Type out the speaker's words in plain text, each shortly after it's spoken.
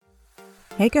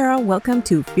Hey girl, welcome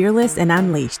to Fearless and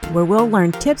Unleashed, where we'll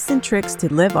learn tips and tricks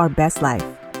to live our best life.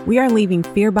 We are leaving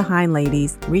fear behind,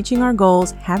 ladies, reaching our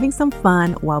goals, having some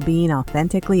fun while being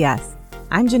authentically us.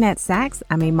 I'm Jeanette Sachs.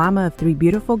 I'm a mama of 3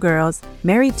 beautiful girls,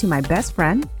 married to my best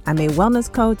friend. I'm a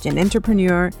wellness coach and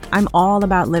entrepreneur. I'm all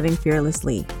about living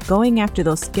fearlessly, going after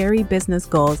those scary business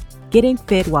goals, getting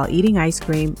fit while eating ice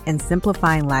cream, and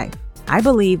simplifying life. I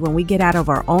believe when we get out of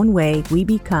our own way, we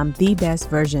become the best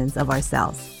versions of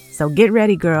ourselves. So get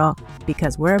ready, girl,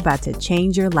 because we're about to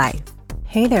change your life.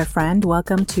 Hey there, friend.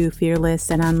 Welcome to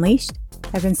Fearless and Unleashed.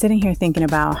 I've been sitting here thinking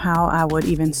about how I would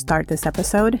even start this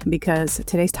episode because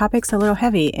today's topic's a little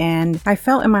heavy, and I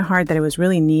felt in my heart that it was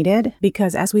really needed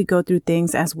because as we go through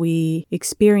things, as we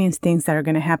experience things that are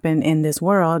going to happen in this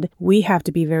world, we have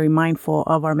to be very mindful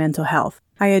of our mental health.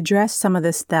 I addressed some of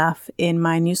this stuff in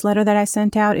my newsletter that I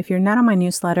sent out. If you're not on my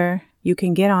newsletter, you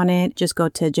can get on it. Just go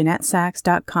to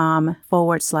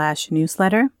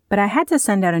JeanetteSachs.com/newsletter. But I had to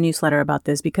send out a newsletter about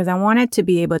this because I wanted to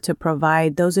be able to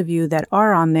provide those of you that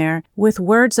are on there with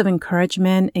words of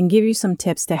encouragement and give you some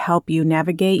tips to help you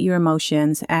navigate your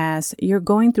emotions as you're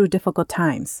going through difficult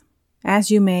times. As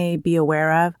you may be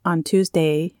aware of, on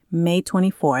Tuesday, May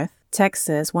 24th,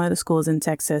 Texas, one of the schools in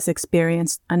Texas,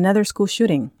 experienced another school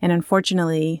shooting. And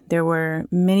unfortunately, there were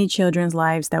many children's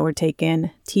lives that were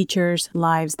taken, teachers'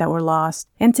 lives that were lost.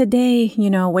 And today,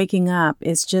 waking up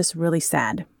is just really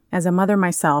sad. As a mother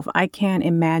myself, I can't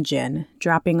imagine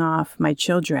dropping off my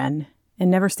children and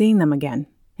never seeing them again.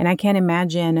 And I can't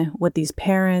imagine what these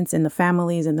parents and the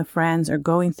families and the friends are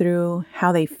going through,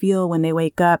 how they feel when they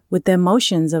wake up with the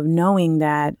emotions of knowing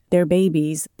that their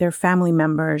babies, their family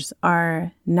members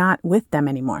are not with them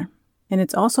anymore. And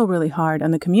it's also really hard on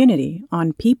the community,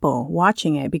 on people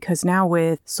watching it, because now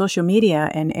with social media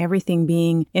and everything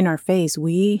being in our face,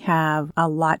 we have a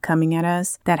lot coming at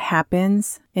us that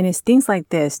happens. And it's things like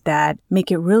this that make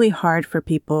it really hard for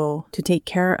people to take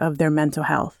care of their mental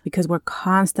health because we're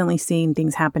constantly seeing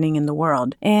things happening in the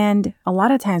world. And a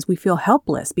lot of times we feel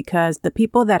helpless because the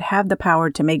people that have the power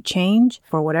to make change,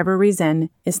 for whatever reason,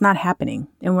 it's not happening.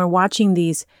 And we're watching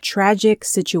these tragic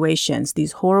situations,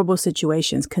 these horrible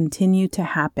situations continue to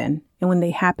happen. And when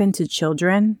they happen to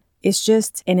children, it's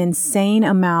just an insane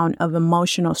amount of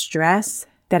emotional stress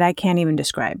that I can't even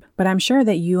describe. But I'm sure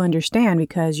that you understand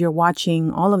because you're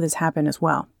watching all of this happen as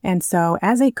well. And so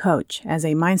as a coach, as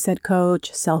a mindset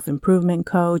coach, self-improvement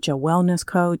coach, a wellness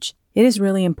coach, it is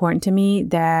really important to me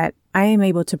that I am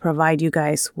able to provide you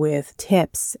guys with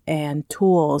tips and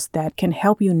tools that can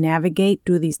help you navigate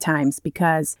through these times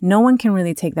because no one can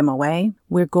really take them away.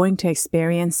 We're going to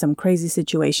experience some crazy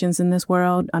situations in this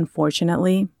world,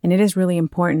 unfortunately. And it is really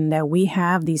important that we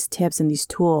have these tips and these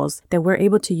tools that we're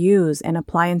able to use and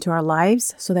apply into our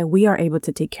lives so that we are able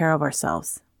to take care of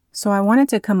ourselves. So I wanted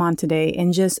to come on today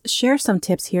and just share some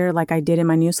tips here like I did in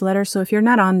my newsletter. So if you're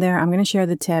not on there, I'm going to share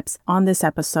the tips on this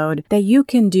episode that you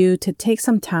can do to take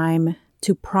some time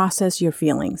to process your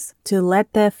feelings, to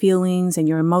let the feelings and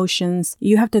your emotions,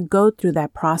 you have to go through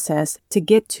that process to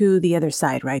get to the other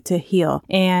side, right? To heal.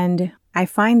 And I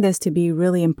find this to be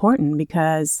really important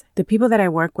because the people that I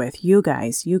work with, you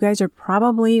guys are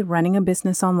probably running a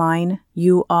business online.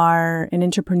 You are an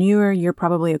entrepreneur. You're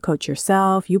probably a coach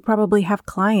yourself. You probably have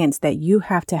clients that you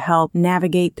have to help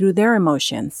navigate through their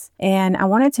emotions. And I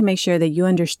wanted to make sure that you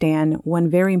understand one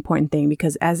very important thing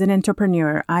because as an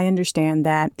entrepreneur, I understand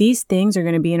that these things are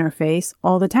going to be in our face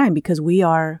all the time because we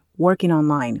are working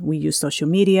online. We use social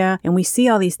media and we see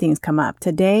all these things come up.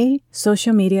 Today,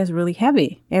 social media is really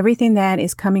heavy. Everything that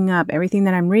is coming up, everything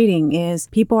that I'm reading is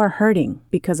people are hurting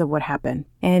because of what happened.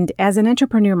 And as an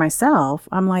entrepreneur myself,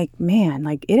 I'm like, man,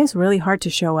 it is really hard to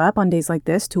show up on days like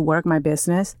this to work my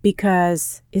business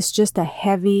because it's just a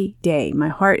heavy day. My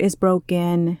heart is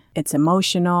broken. It's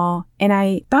emotional. And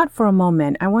I thought for a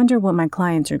moment, I wonder what my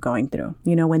clients are going through,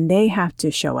 when they have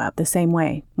to show up the same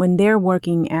way, when they're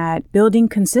working at building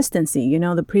consistency.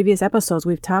 The previous episodes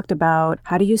we've talked about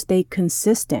how do you stay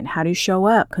consistent? How do you show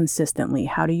up consistently?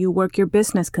 How do you work your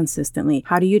business consistently?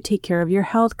 How do you take care of your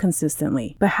health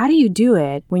consistently? But how do you do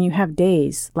it when you have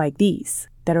days like these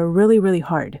that are really, really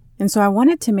hard? And so I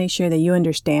wanted to make sure that you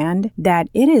understand that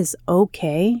it is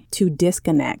okay to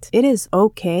disconnect. It is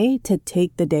okay to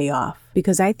take the day off.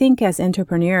 Because I think as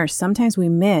entrepreneurs, sometimes we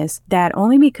miss that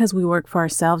only because we work for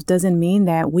ourselves doesn't mean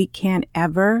that we can't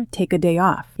ever take a day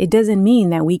off. It doesn't mean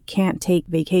that we can't take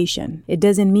vacation. It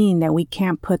doesn't mean that we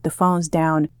can't put the phones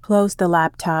down, close the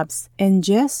laptops, and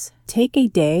just take a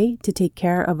day to take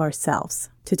care of ourselves,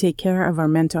 to take care of our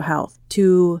mental health,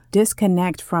 to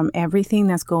disconnect from everything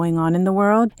that's going on in the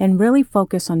world and and really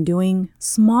focus on doing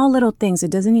small little things.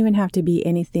 It doesn't even have to be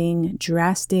anything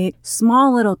drastic.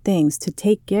 Small little things to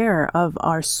take care of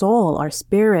our soul, our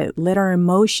spirit, let our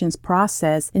emotions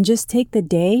process, and just take the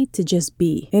day to just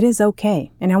be. It is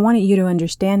okay. And I wanted you to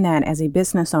understand that as a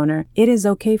business owner, it is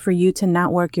okay for you to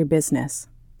not work your business.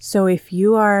 So if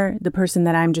you are the person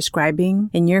that I'm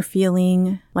describing and you're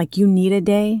feeling like you need a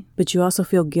day, but you also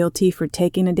feel guilty for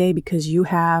taking a day because you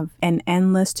have an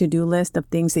endless to-do list of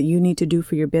things that you need to do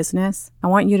for your business, I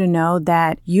want you to know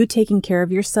that you taking care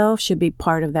of yourself should be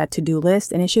part of that to-do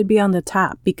list, and it should be on the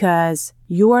top because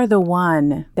you are the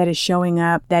one that is showing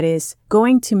up that is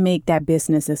going to make that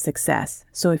business a success.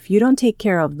 So if you don't take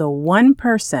care of the one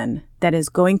person that is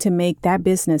going to make that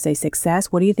business a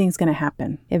success, what do you think is going to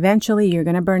happen? Eventually, you're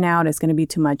going to burn out. It's going to be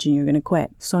too much and you're going to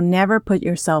quit. So never put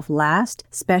yourself last,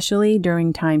 especially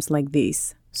during times like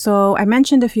these. So I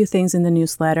mentioned a few things in the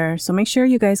newsletter, so make sure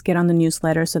you guys get on the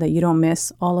newsletter so that you don't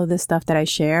miss all of this stuff that I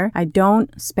share. I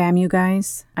don't spam you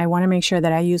guys. I want to make sure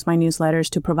that I use my newsletters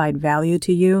to provide value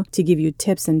to you, to give you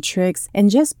tips and tricks, and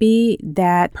just be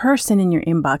that person in your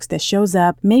inbox that shows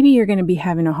up. Maybe you're going to be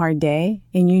having a hard day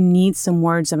and you need some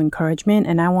words of encouragement,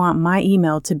 and I want my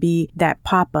email to be that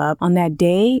pop-up on that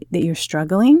day that you're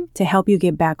struggling to help you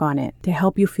get back on it, to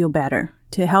help you feel better,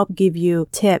 to help give you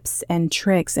tips and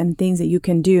tricks and things that you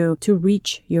can do to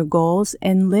reach your goals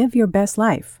and live your best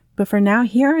life. But for now,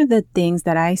 here are the things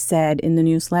that I said in the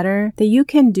newsletter that you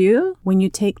can do when you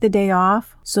take the day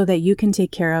off so that you can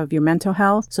take care of your mental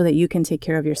health, so that you can take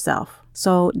care of yourself.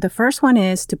 So the first one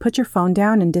is to put your phone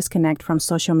down and disconnect from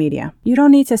social media. You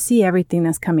don't need to see everything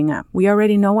that's coming up. We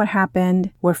already know what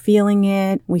happened. We're feeling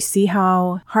it. We see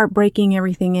how heartbreaking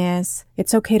everything is.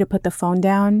 It's okay to put the phone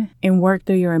down and work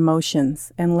through your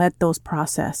emotions and let those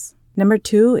process. Number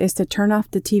 2 is to turn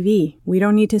off the TV. We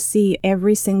don't need to see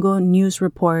every single news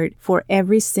report for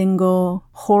every single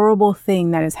horrible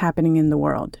thing that is happening in the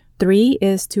world. 3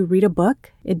 is to read a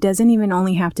book. It doesn't even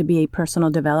only have to be a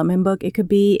personal development book. It could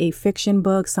be a fiction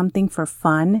book, something for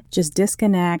fun. Just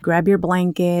disconnect, grab your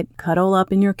blanket, cuddle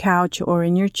up in your couch or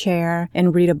in your chair,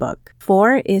 and read a book.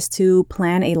 4 is to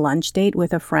plan a lunch date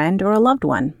with a friend or a loved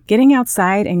one. Getting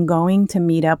outside and going to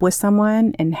meet up with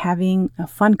someone and having a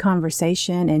fun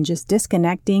conversation and just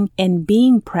disconnecting and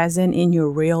being present in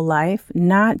your real life,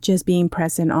 not just being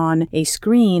present on a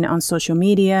screen on social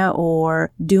media or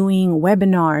doing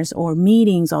webinars or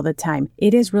meetings all the time.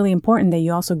 It is really important that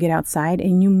you also get outside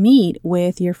and you meet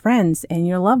with your friends and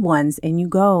your loved ones and you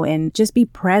go and just be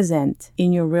present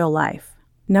in your real life.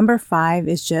 Number 5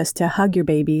 is just to hug your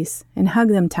babies and hug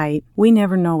them tight. We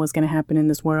never know what's going to happen in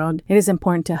this world. It is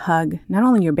important to hug not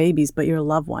only your babies, but your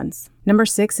loved ones. Number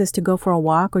 6 is to go for a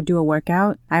walk or do a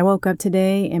workout. I woke up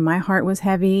today and my heart was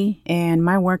heavy and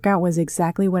my workout was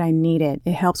exactly what I needed.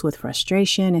 It helps with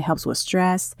frustration, it helps with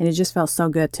stress, and it just felt so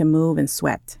good to move and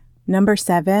sweat. Number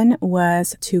 7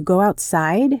 was to go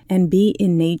outside and be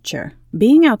in nature.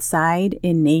 Being outside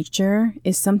in nature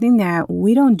is something that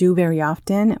we don't do very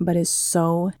often, but is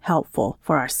so helpful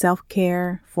for our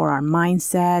self-care, for our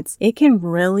mindsets. It can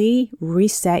really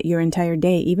reset your entire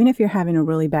day, even if you're having a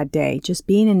really bad day. Just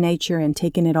being in nature and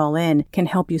taking it all in can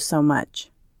help you so much.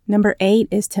 Number 8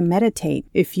 is to meditate.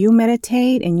 If you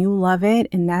meditate and you love it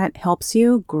and that helps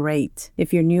you, great.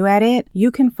 If you're new at it, you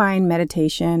can find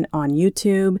meditation on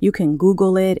YouTube. You can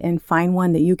Google it and find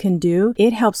one that you can do.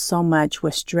 It helps so much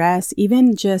with stress,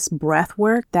 even just breath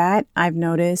work. That I've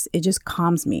noticed, it just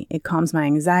calms me. It calms my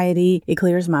anxiety. It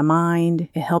clears my mind.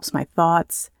 It helps my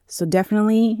thoughts. So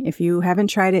definitely, if you haven't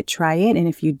tried it, try it. And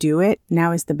if you do it,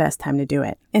 now is the best time to do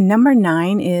it. And number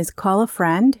 9 is call a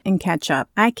friend and catch up.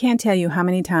 I can't tell you how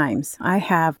many times I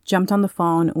have jumped on the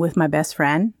phone with my best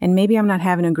friend, and maybe I'm not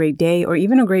having a great day or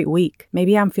even a great week.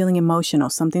 Maybe I'm feeling emotional.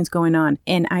 Something's going on.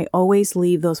 And I always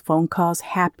leave those phone calls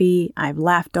happy. I've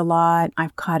laughed a lot.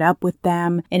 I've caught up with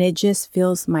them, and it just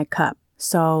fills my cup.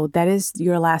 So that is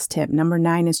your last tip. Number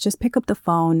 9 is just pick up the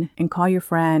phone and call your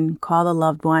friend, call a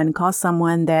loved one, call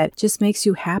someone that just makes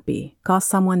you happy. Call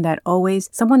someone that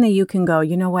you can go,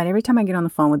 you know what, every time I get on the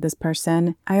phone with this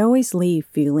person, I always leave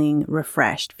feeling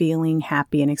refreshed, feeling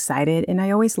happy and excited, and I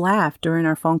always laugh during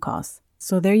our phone calls.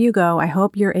 So there you go. I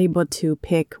hope you're able to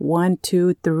pick 1,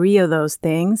 2, 3 of those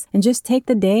things and just take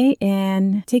the day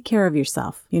and take care of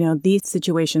yourself. You know, these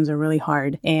situations are really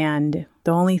hard, and the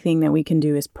only thing that we can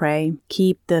do is pray,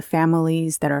 keep the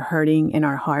families that are hurting in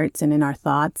our hearts and in our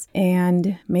thoughts,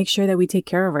 and make sure that we take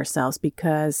care of ourselves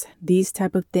because these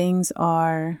type of things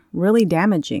are really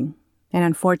damaging. And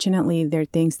unfortunately, there are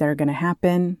things that are going to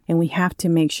happen, and we have to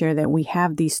make sure that we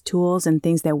have these tools and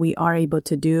things that we are able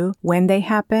to do when they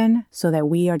happen so that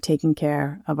we are taking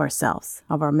care of ourselves,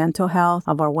 of our mental health,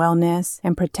 of our wellness,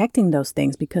 and protecting those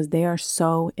things because they are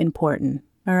so important.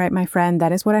 All right, my friend,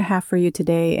 that is what I have for you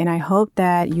today, and I hope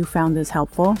that you found this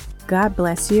helpful. God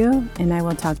bless you, and I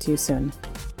will talk to you soon.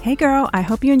 Hey girl, I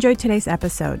hope you enjoyed today's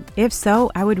episode. If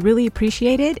so, I would really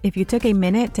appreciate it if you took a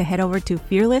minute to head over to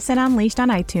Fearless and Unleashed on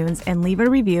iTunes and leave a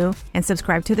review and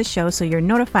subscribe to the show so you're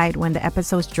notified when the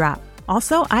episodes drop.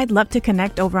 Also, I'd love to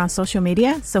connect over on social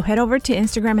media, so head over to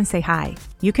Instagram and say hi.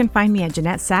 You can find me at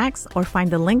Jeanette Sachs or find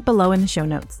the link below in the show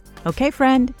notes. Okay,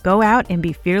 friend, go out and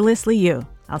be fearlessly you.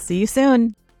 I'll see you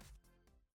soon.